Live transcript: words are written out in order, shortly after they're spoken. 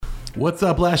What's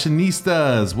up,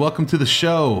 Lashinistas? Welcome to the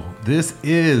show. This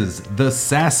is the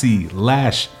Sassy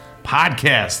Lash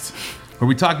Podcast, where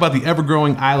we talk about the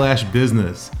ever-growing eyelash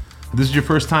business. If this is your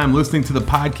first time listening to the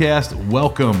podcast,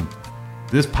 welcome.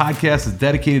 This podcast is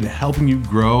dedicated to helping you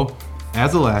grow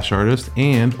as a lash artist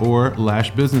and or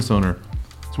lash business owner.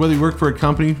 So whether you work for a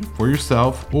company, for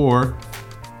yourself,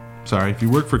 if you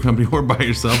work for a company or by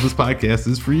yourself, this podcast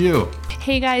is for you.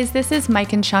 Hey guys, this is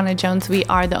Mike and Shauna Jones. We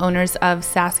are the owners of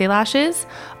Sassy Lashes.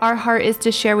 Our heart is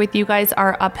to share with you guys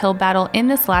our uphill battle in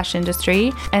this lash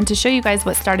industry and to show you guys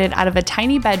what started out of a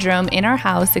tiny bedroom in our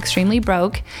house, extremely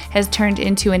broke, has turned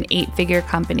into an 8-figure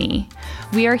company.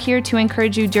 We are here to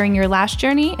encourage you during your lash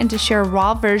journey and to share a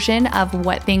raw version of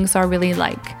what things are really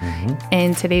like.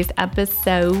 In today's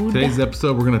episode,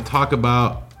 we're going to talk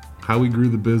about how we grew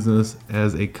the business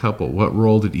as a couple. What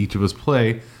role did each of us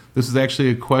play? This is actually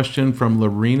a question from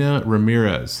Lorena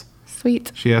Ramirez.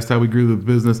 Sweet. She asked how we grew the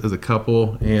business as a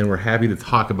couple, and we're happy to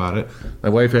talk about it. My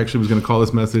wife actually was going to call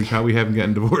this message how we haven't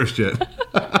gotten divorced yet.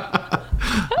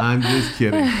 I'm just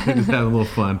kidding. We're just having a little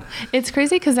fun. It's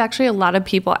crazy because actually a lot of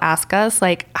people ask us,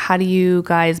 like, how do you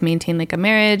guys maintain like a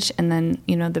marriage and then,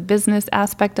 you know, the business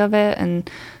aspect of it? And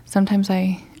sometimes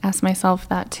I ask myself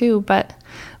that too, but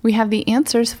we have the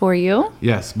answers for you.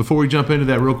 Yes. Before we jump into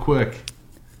that real quick,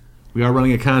 we are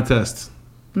running a contest.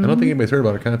 I don't think anybody's heard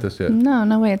about our contest yet.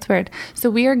 No way. It's weird. So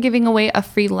we are giving away a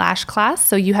free lash class.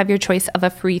 So you have your choice of a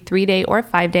free 3-day or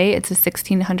 5-day. It's a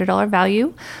 $1,600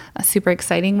 value. Super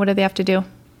exciting. What do they have to do?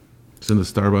 It's in the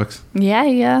Starbucks.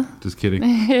 Yeah. Just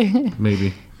kidding.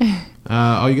 Maybe.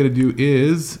 All you got to do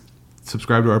is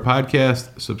subscribe to our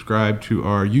podcast, subscribe to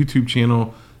our YouTube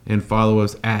channel, and follow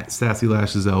us at Sassy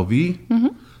Lashes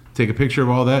LV. Take a picture of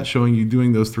all that showing you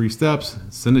doing those 3 steps.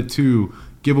 Send it to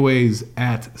giveaways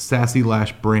at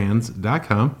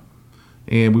sassylashbrands.com.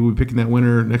 And we will be picking that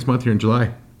winner next month here in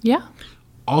July. Yeah.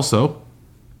 Also,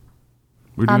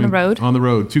 we're on the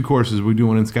road. 2 courses. We do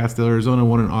one in Scottsdale, Arizona,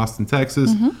 one in Austin,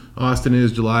 Texas. Austin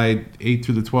is July 8th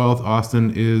through the 12th.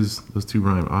 Austin is, those 2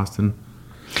 rhyme, Austin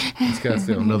and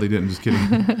Scottsdale. No, they didn't. Just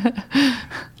kidding.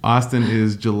 Austin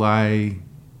is July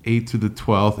 8th to the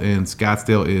 12th, and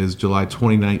Scottsdale is July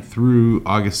 29th through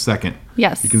August 2nd.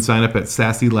 Yes. You can sign up at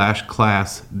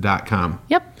sassylashclass.com.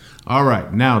 Yep. All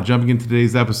right, now jumping into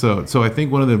today's episode. So I think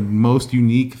one of the most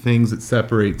unique things that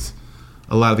separates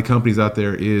a lot of the companies out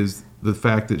there is the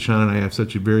fact that Shauna and I have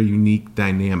such a very unique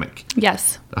dynamic.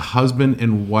 Yes. A husband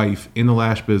and wife in the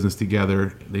lash business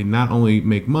together. They not only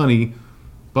make money,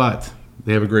 but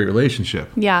they have a great relationship.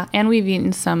 Yeah, and we've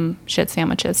eaten some shit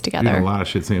sandwiches together. We've eaten a lot of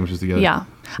shit sandwiches together. Yeah.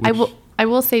 I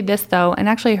will say this, though, and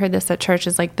actually I heard this at church,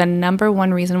 is like the number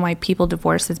one reason why people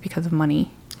divorce is because of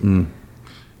money.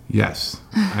 Yes.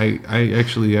 I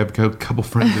actually have a couple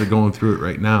friends that are going through it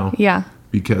right now. Yeah.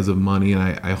 Because of money, and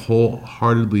I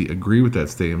wholeheartedly agree with that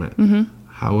statement.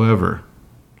 However,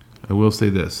 I will say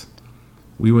this.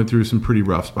 We went through some pretty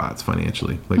rough spots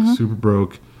financially, like super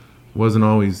broke. Wasn't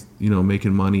always,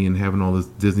 making money and having all this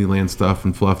Disneyland stuff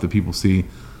and fluff that people see.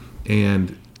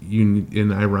 And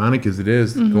ironic as it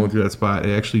is, going through that spot,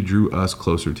 it actually drew us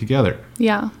closer together.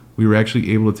 Yeah. We were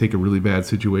actually able to take a really bad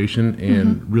situation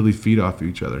and really feed off of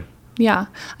each other. Yeah.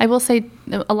 I will say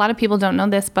a lot of people don't know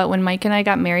this, but when Mike and I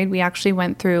got married, we actually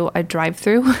went through a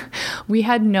drive-through. We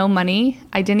had no money.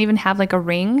 I didn't even have like a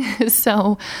ring.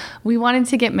 So we wanted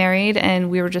to get married and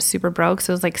we were just super broke.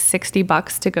 So it was like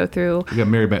 $60 to go through. We got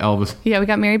married by Elvis. Yeah, we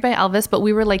got married by Elvis, but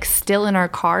we were like still in our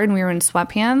car and we were in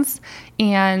sweatpants.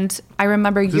 And I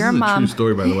remember your mom. This is a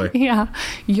true story, by the way. Yeah.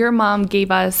 Your mom gave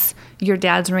us your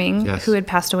dad's ring, who had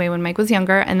passed away when Mike was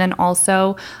younger, and then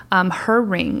also her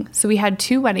ring. So we had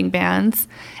 2 wedding bands,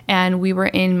 and we were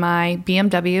in my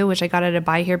BMW, which I got at a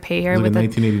buy here, pay here. With a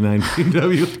 1989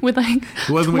 BMW. With like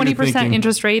 20%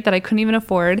 interest rate that I couldn't even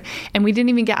afford. And we didn't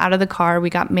even get out of the car.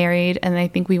 We got married, and I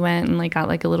think we went and like got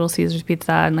like a Little Caesars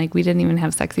pizza, and like we didn't even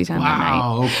have sexy time that night.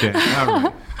 Wow, okay. All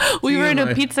right. We were in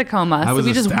a pizza coma. I was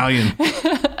a stallion.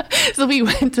 So we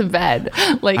went to bed.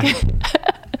 Like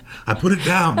I put it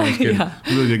down. Yeah.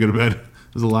 We really did go to bed.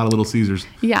 There's a lot of Little Caesars.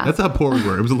 Yeah. That's how poor we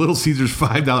were. It was a Little Caesars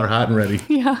 $5 hot and ready.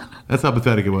 Yeah. That's how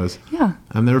pathetic it was. Yeah.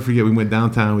 I'll never forget, we went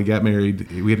downtown, we got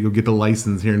married, we had to go get the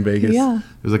license here in Vegas. Yeah.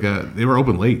 It was like they were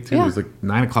open late too. Yeah. It was like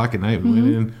 9 o'clock at night. We went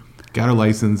in, got our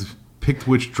license, picked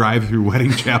which drive-through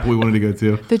wedding chapel we wanted to go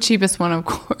to. The cheapest one, of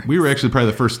course. We were actually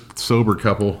probably the first sober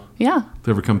couple to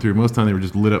ever come through. Most of the time they were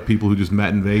just lit up people who just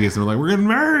met in Vegas and were like, we're getting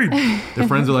married. Their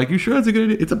friends are like, you sure that's a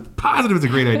good idea? It's a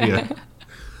great idea.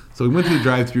 So we went to the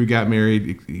drive-thru, got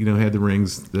married, had the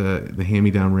rings, the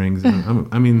hand-me-down rings.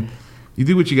 I mean, you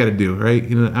do what you got to do, right?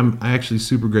 I'm actually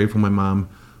super grateful my mom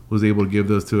was able to give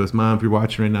those to us. Mom, if you're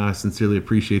watching right now, I sincerely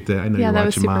appreciate that. I know you're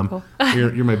watching, Mom. Cool.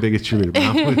 You're my biggest cheerleader,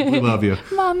 Mom. We love you.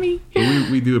 Mommy.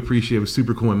 We do appreciate it. It was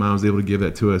super cool my mom was able to give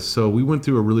that to us. So we went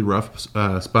through a really rough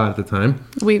spot at the time.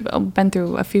 We've been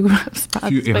through a few rough spots,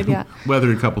 but yeah.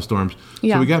 Weathered a couple storms.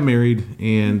 Yeah. So we got married,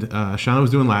 and Shauna was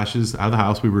doing lashes out of the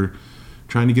house. We were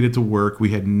trying to get it to work. We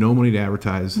had no money to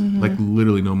advertise, like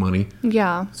literally no money.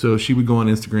 Yeah. So she would go on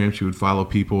Instagram. She would follow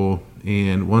people,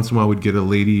 and once in a while we'd get a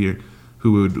lady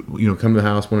who would, come to the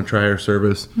house, want to try our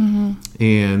service,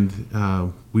 and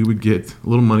we would get a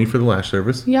little money for the lash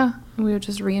service. Yeah, we would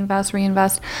just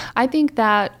reinvest. I think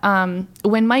that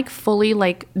when Mike fully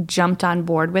jumped on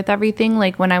board with everything,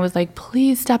 when I was like,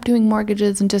 please stop doing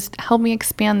mortgages and just help me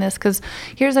expand this, because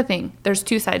here's the thing, there's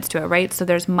two sides to it, right? So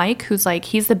there's Mike, who's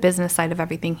he's the business side of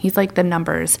everything. He's the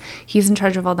numbers. He's in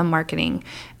charge of all the marketing.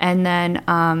 And then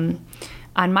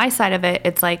on my side of it,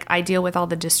 it's I deal with all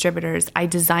the distributors. I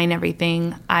design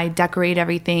everything. I decorate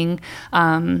everything.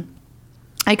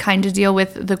 I kind of deal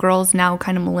with the girls now.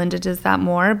 Kind of Melinda does that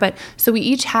more. But so we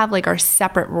each have our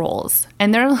separate roles.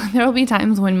 And there'll be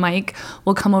times when Mike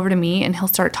will come over to me and he'll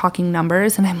start talking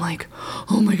numbers. And I'm like,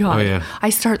 oh my God. Oh, yeah.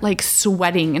 I start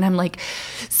sweating and I'm like,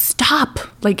 stop.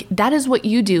 That is what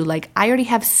you do. I already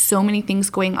have so many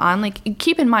things going on.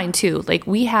 Keep in mind too,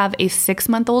 we have a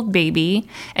 6-month-old baby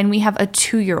and we have a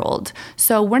 2-year-old.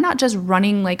 So we're not just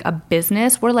running a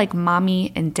business. We're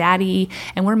mommy and daddy,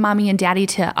 and we're mommy and daddy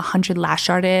to 100 lash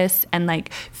artists and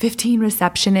 15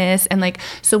 receptionists. And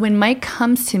so when Mike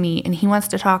comes to me and he wants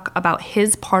to talk about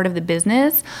his part of the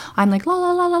business, I'm la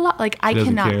la la la la. I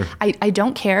cannot. Care. I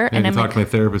don't care. And I'm talk to my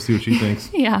therapist, see what she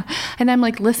thinks. Yeah. And I'm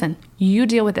listen, you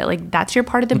deal with it. That's your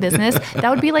part of the business. That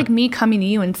would be me coming to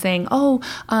you and saying, oh,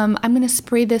 I'm going to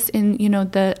spray this in,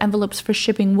 the envelopes for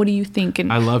shipping. What do you think?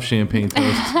 And I love champagne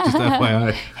toast. Just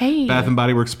FYI. Hey. Bath and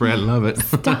Body Works spray. I love it.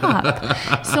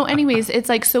 Stop. So anyways,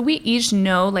 it's so we each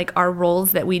know our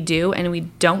roles that we do, and we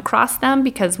don't cross them,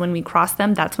 because when we cross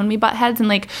them, that's when we butt heads.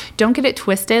 And don't get it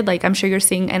twisted. I'm sure you're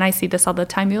seeing, and I see this all the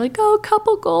time. You're oh,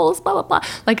 couple goals, blah, blah,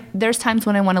 blah. There's times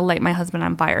when I want to light my husband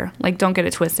on fire. Don't get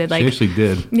it twisted. She actually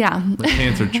did. Yeah. My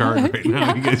pants are charred right now.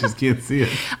 Yeah. You guys just can't see it.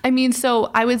 I mean, so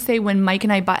I would say when Mike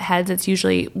and I butt heads, it's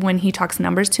usually when he talks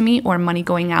numbers to me or money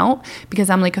going out, because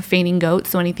I'm a fainting goat.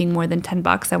 So anything more than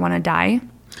 $10, I want to die.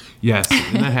 Yes.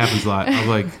 And that happens a lot. I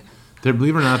was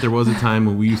believe it or not, there was a time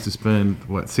when we used to spend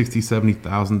 $60,000,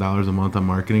 $70,000 a month on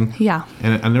marketing. Yeah.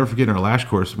 And I'll never forget in our lash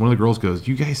course, one of the girls goes,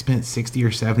 "You guys spent $60,000 or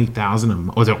 $70,000 a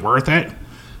month. Was it worth it?"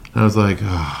 And I was like,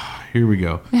 oh, here we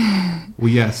go. Well,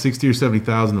 yeah, $60,000 or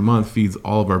 $70,000 a month feeds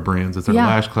all of our brands. That's our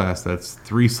lash class. That's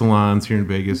 3 salons here in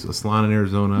Vegas, a salon in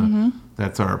Arizona.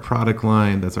 That's our product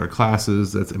line. That's our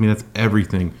classes. That's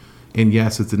everything. And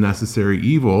yes, it's a necessary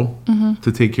evil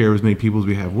to take care of as many people as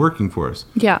we have working for us.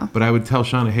 Yeah. But I would tell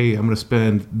Shauna, hey, I'm going to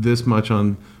spend this much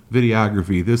on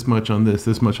videography, this much on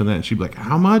this much on that. And she'd be like,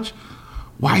 how much?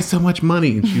 Why so much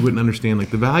money? And she wouldn't understand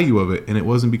the value of it. And it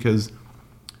wasn't because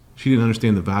she didn't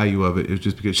understand the value of it. It was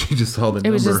just because she just saw the number.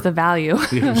 It was just the value.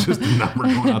 Yeah, it was just the number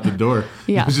going out the door.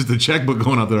 Yeah. It was just the checkbook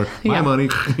going out the door. My money.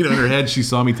 In her head, she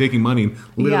saw me taking money and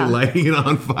literally lighting it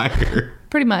on fire.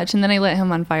 Pretty much. And then I lit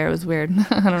him on fire. It was weird.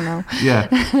 I don't know. Yeah.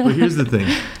 But here's the thing.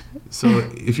 So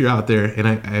if you're out there, and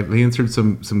I've answered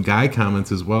some guy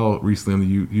comments as well recently on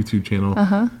the YouTube channel.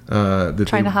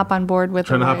 Trying to hop on board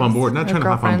with Not trying to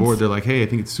hop on board. They're like, hey, I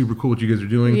think it's super cool what you guys are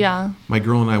doing. Yeah. My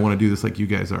girl and I want to do this like you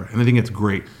guys are. And I think it's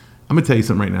great. I'm going to tell you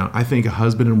something right now. I think a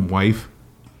husband and wife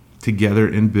together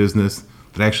in business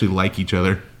that actually like each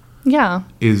other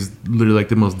is literally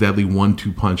the most deadly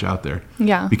 1-2 punch out there.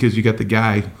 Yeah. Because you got the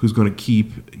guy who's going to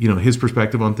keep, his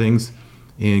perspective on things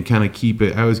and kind of keep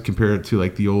it. I always compare it to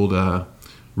the old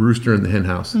rooster in the hen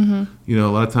house. A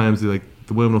lot of times the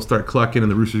women will start clucking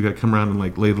and the rooster's got to come around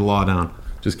and lay the law down.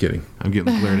 Just kidding. I'm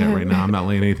getting glared at right now. I'm not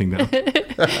laying anything down.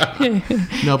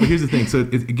 No, but here's the thing. So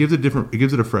it gives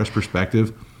it a fresh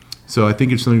perspective. So I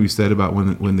think it's something to be said about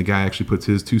when the guy actually puts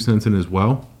his 2 cents in as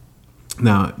well.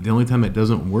 Now, the only time that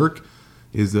doesn't work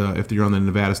is if you're on the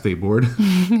Nevada State Board.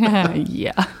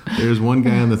 Yeah. There's one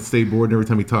guy on the state board, and every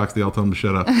time he talks, they all tell him to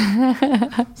shut up. So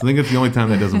I think that's the only time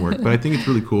that doesn't work. But I think it's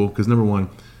really cool because, number one,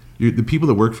 the people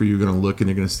that work for you are going to look and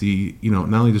they're going to see,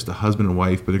 not only just a husband and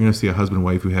wife, but they're going to see a husband and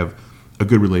wife who have a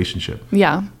good relationship.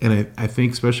 Yeah. And I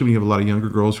think especially when you have a lot of younger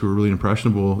girls who are really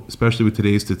impressionable, especially with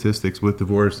today's statistics with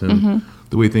divorce and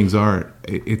the way things are,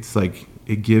 it's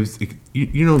it gives,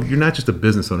 you're not just a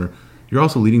business owner, you're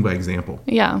also leading by example.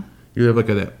 Yeah. You have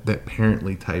that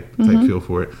parently type feel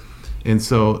for it. And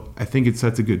so I think it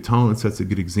sets a good tone. It sets a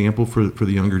good example for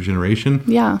the younger generation.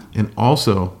 Yeah. And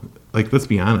also, let's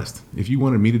be honest, if you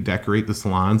wanted me to decorate the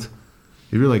salons,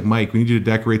 if you're like, Mike, we need you to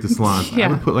decorate the salon. Yeah. I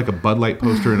would put like a Bud Light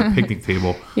poster and a picnic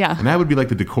table. Yeah. And that would be like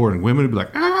the decor. And women would be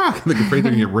like, like afraid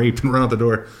they're going to get raped and run out the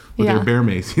door with their bear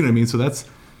mace. You know what I mean? So that's,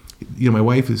 my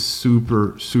wife is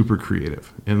super, super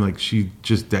creative. And like, she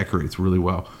just decorates really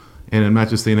well. And I'm not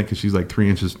just saying it because she's like 3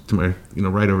 inches to my,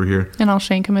 right over here. And I'll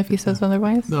shank him if he says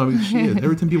otherwise. No, I mean, she is.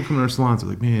 Every time people come to our salons, they're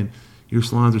like, man, your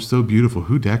salons are so beautiful.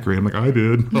 Who decorated? I'm like, I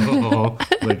did. Oh.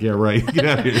 Like, yeah, right. Get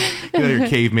out of here. Get out of here,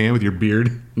 caveman, with your beard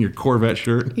and your Corvette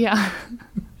shirt. Yeah.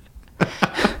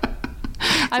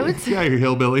 I would say, yeah, your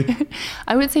hillbilly.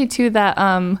 I would say too that,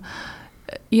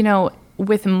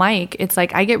 with Mike, it's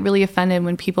like I get really offended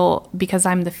when people, because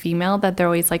I'm the female, that they're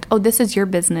always like, oh, this is your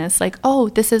business. Like, oh,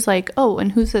 this is like, oh,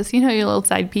 and who's this? Your little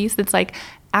side piece. It's like,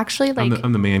 actually, like,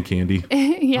 I'm the man candy.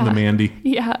 Yeah. I'm the Mandy.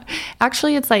 Yeah.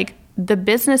 Actually, it's like the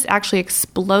business actually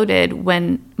exploded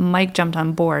when Mike jumped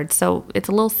on board. So it's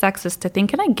a little sexist to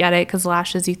think, and I get it because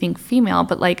lashes, you think female,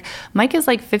 but like Mike is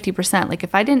like 50%. Like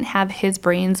if I didn't have his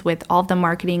brains with all the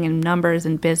marketing and numbers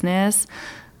and business,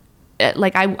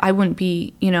 like I wouldn't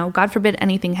be, God forbid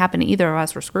anything happened to either of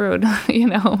us, we're screwed,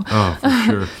 Oh, for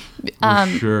sure.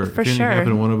 For sure. For if anything sure. happened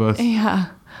to one of us, Yeah.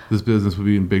 this business would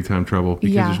be in big time trouble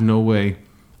because Yeah. there's no way.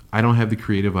 I don't have the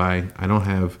creative eye. I don't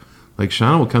have, like,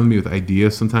 Shauna will come to me with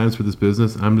ideas sometimes for this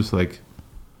business. I'm just like,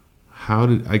 I don't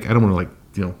want to like, I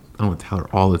don't want to tell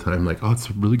her all the time, like, oh, it's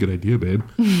a really good idea, babe.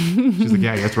 She's like,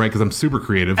 yeah, that's right, because I'm super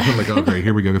creative. I'm like, oh, great,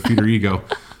 here we go, feed her ego.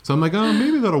 So I'm like, oh,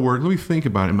 maybe that'll work. Let me think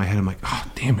about it. In my head, I'm like, oh,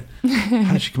 damn it.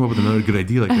 How did she come up with another good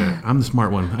idea like that? I'm the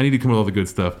smart one. I need to come up with all the good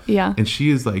stuff. Yeah. And she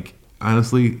is like,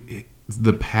 honestly,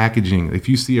 the packaging. If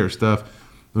you see our stuff,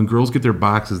 when girls get their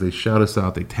boxes, they shout us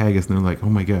out, they tag us, and they're like, oh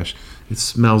my gosh, it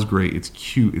smells great, it's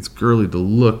cute, it's girly, the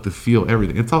look, the feel,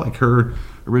 everything. It's all like her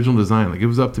original design. Like, it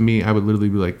was up to me, I would literally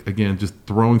be like, again, just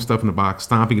throwing stuff in a box,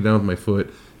 stomping it down with my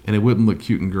foot, and it wouldn't look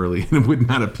cute and girly, and it would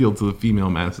not appeal to the female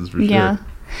masses for Yeah. sure.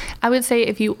 I would say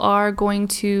if you are going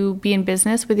to be in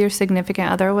business with your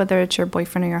significant other, whether it's your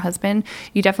boyfriend or your husband,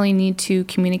 you definitely need to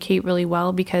communicate really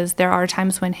well because there are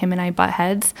times when him and I butt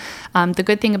heads. The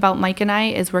good thing about Mike and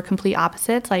I is we're complete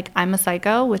opposites. Like, I'm a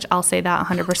psycho, which I'll say that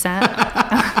 100%.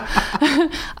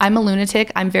 I'm a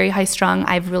lunatic. I'm very high strung.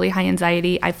 I have really high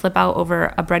anxiety. I flip out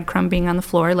over a breadcrumb being on the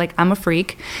floor. Like, I'm a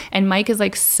freak. And Mike is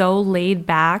like so laid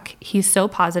back. He's so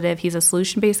positive. He's a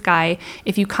solution-based guy.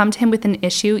 If you come to him with an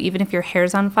issue, even if your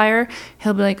hair's on fire,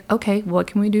 he'll be like, okay, what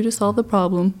can we do to solve the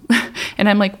problem? And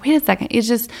I'm like, wait a second. It's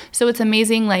just, so it's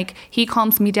amazing. Like, he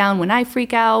calms me down when I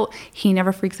freak out. He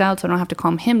never freaks out, so I don't have to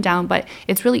calm him down, but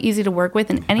it's really easy to work with.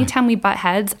 And anytime we butt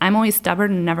heads, I'm always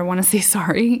stubborn and never want to say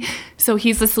sorry. So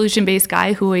he's the solution-based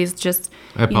guy who always just,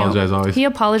 I apologize always. He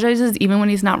apologizes even when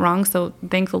he's not wrong. So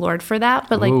thank the Lord for that.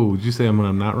 But like, oh, did you say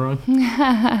I'm not wrong?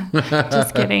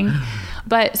 just kidding.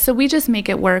 But so we just make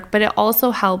it work. But it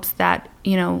also helps that,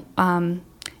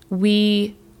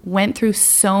 we went through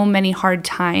so many hard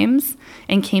times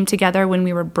and came together when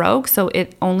we were broke. So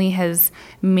it only has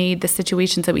made the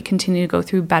situations that we continue to go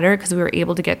through better because we were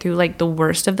able to get through like the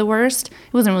worst of the worst.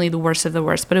 It wasn't really the worst of the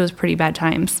worst, but it was pretty bad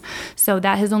times. So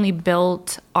that has only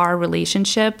built our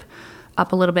relationship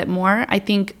up a little bit more. I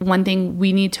think one thing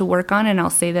we need to work on, and I'll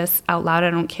say this out loud, I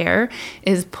don't care,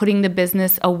 is putting the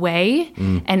business away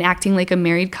and acting like a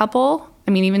married couple.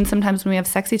 I mean, even sometimes when we have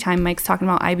sexy time, Mike's talking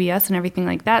about IBS and everything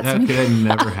like that. That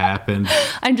never happened.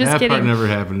 I'm just kidding. That part never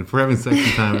happened. If we're having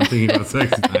sexy time, I'm thinking about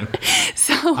sexy time.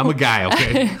 So I'm a guy,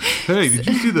 okay? Hey, did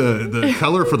you see the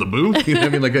color for the booth? You know what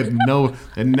I mean? Like, no,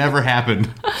 it never happened.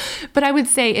 But I would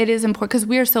say it is important because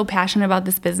we are so passionate about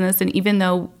this business. And even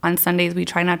though on Sundays we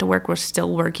try not to work, we're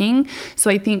still working. So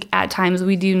I think at times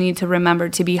we do need to remember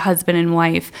to be husband and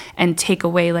wife and take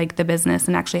away like the business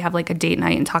and actually have like a date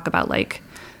night and talk about like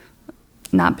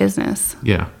not business.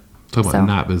 Yeah. Talk about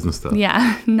not business stuff.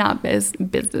 Yeah, not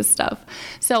business stuff.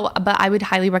 So, but I would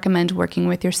highly recommend working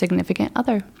with your significant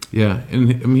other. Yeah. And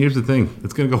I mean, here's the thing.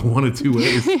 It's going to go one of two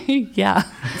ways. Yeah.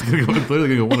 It's literally going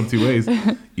to go one of two ways.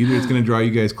 Either it's going to draw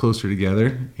you guys closer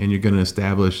together and you're going to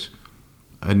establish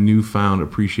a newfound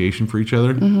appreciation for each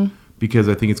other because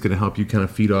I think it's going to help you kind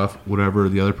of feed off whatever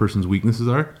the other person's weaknesses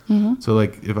are. So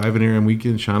like if I have an area on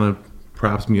weekend, Shauna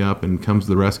props me up and comes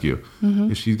to the rescue.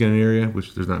 If she's got an area,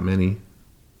 which there's not many,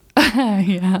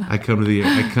 yeah. I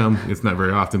come, it's not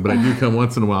very often, but I do come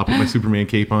once in a while, put my Superman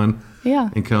cape on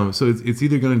and come. So it's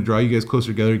either going to draw you guys closer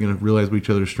together, you're going to realize what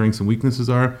each other's strengths and weaknesses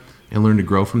are and learn to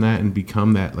grow from that and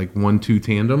become that like 1-2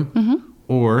 tandem,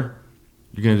 or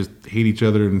you're going to just hate each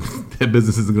other and that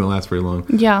business isn't going to last very long.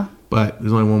 Yeah. But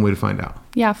there's only one way to find out.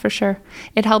 Yeah, for sure.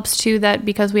 It helps too that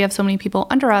because we have so many people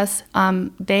under us,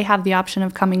 they have the option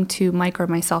of coming to Mike or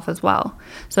myself as well.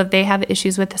 So if they have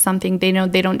issues with something, they know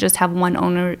they don't just have one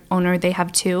owner, they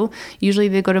have two. Usually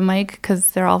they go to Mike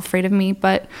because they're all afraid of me,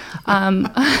 but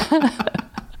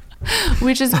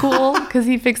which is cool because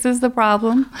he fixes the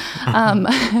problem.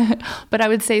 But I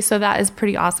would say, so that is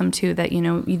pretty awesome too, that, you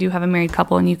know, you do have a married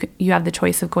couple and you have the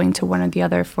choice of going to one or the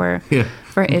other for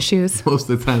issues. Most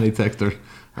of the time they text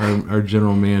our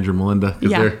general manager, Melinda,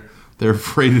 because they're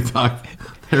afraid to talk.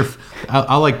 We'll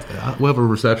have a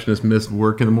receptionist miss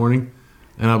work in the morning,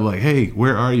 and I'll be like, hey,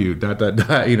 where are you? ...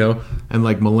 You know, and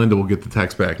like Melinda will get the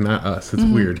text back, not us. It's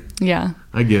weird. Yeah.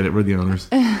 I get it. We're the owners.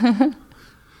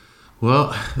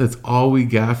 Well, that's all we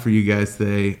got for you guys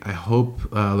today. I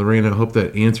hope, Lorraine, I hope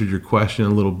that answered your question a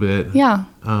little bit. Yeah.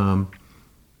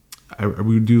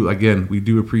 We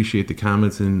do appreciate the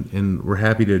comments, and we're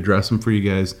happy to address them for you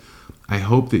guys. I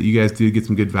hope that you guys did get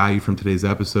some good value from today's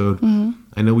episode. Mm-hmm.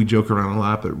 I know we joke around a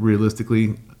lot, but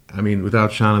realistically, I mean,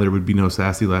 without Shauna, there would be no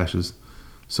Sassy Lashes.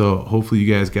 So hopefully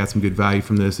you guys got some good value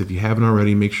from this. If you haven't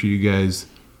already, make sure you guys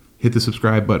hit the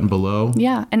subscribe button below.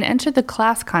 Yeah, and enter the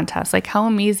class contest. Like, how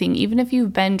amazing. Even if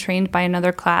you've been trained by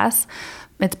another class,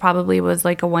 it probably was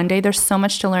like a one day. There's so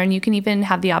much to learn. You can even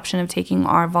have the option of taking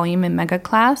our volume and mega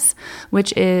class,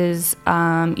 which is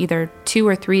either 2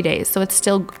 or 3 days. So it's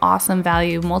still awesome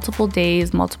value, multiple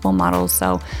days, multiple models.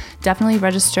 So definitely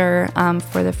register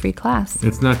for the free class.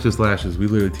 It's not just lashes. We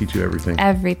literally teach you everything.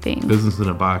 Everything. Business in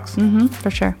a box. Mm-hmm, for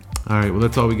sure. All right. Well,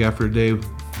 that's all we got for today.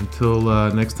 Until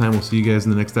next time, we'll see you guys in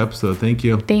the next episode. Thank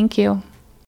you. Thank you.